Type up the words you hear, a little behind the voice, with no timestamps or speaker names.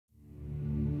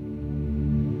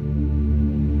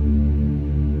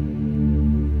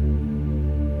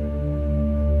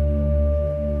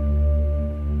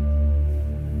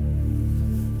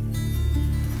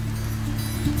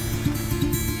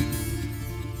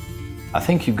I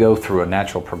think you go through a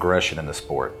natural progression in the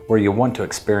sport where you want to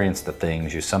experience the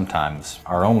things you sometimes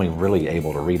are only really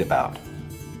able to read about.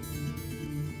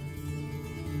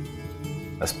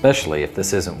 Especially if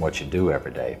this isn't what you do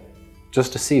every day,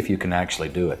 just to see if you can actually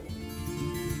do it.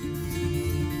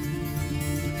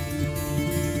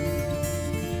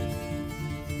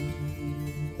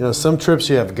 You know, some trips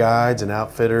you have guides and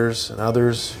outfitters, and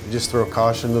others you just throw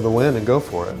caution to the wind and go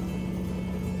for it.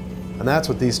 And that's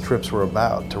what these trips were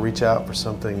about, to reach out for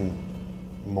something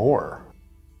more.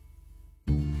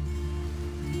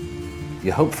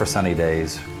 You hope for sunny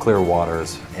days, clear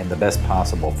waters, and the best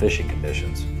possible fishing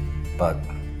conditions, but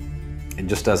it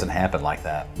just doesn't happen like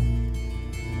that.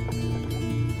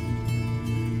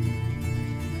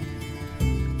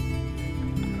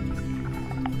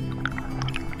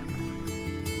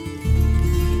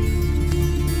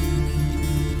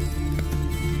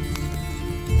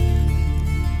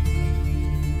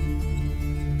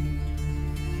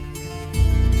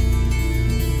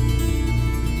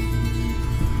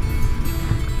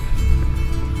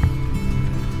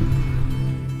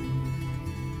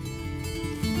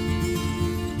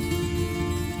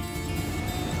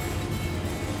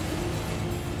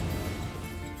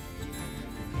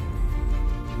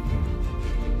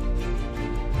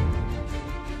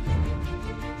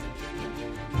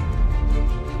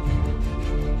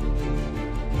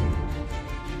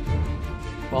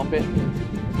 Bump it.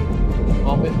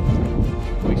 Bump it.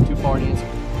 Waist too far in.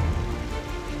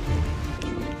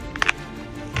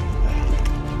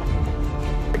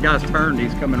 The guy's turned,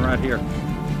 he's coming right here.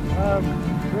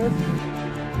 Chris?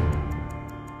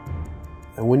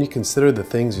 And when you consider the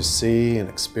things you see and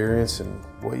experience and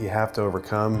what you have to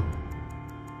overcome,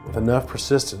 with enough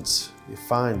persistence, you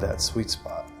find that sweet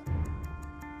spot.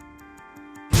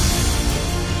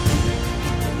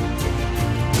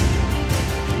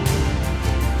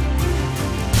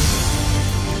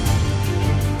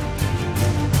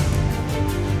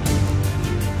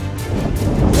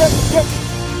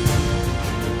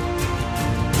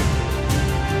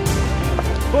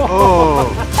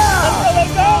 Oh!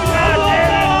 Let go!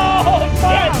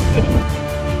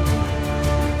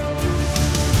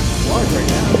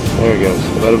 There he goes.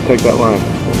 Let him take that line.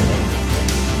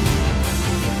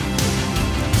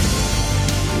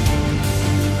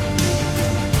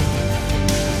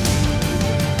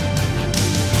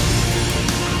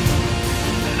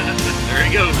 There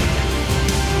he goes.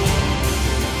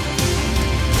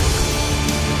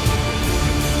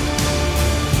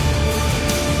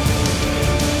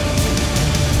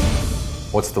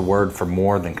 What's the word for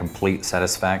more than complete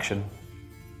satisfaction?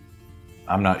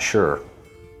 I'm not sure,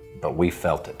 but we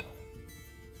felt it.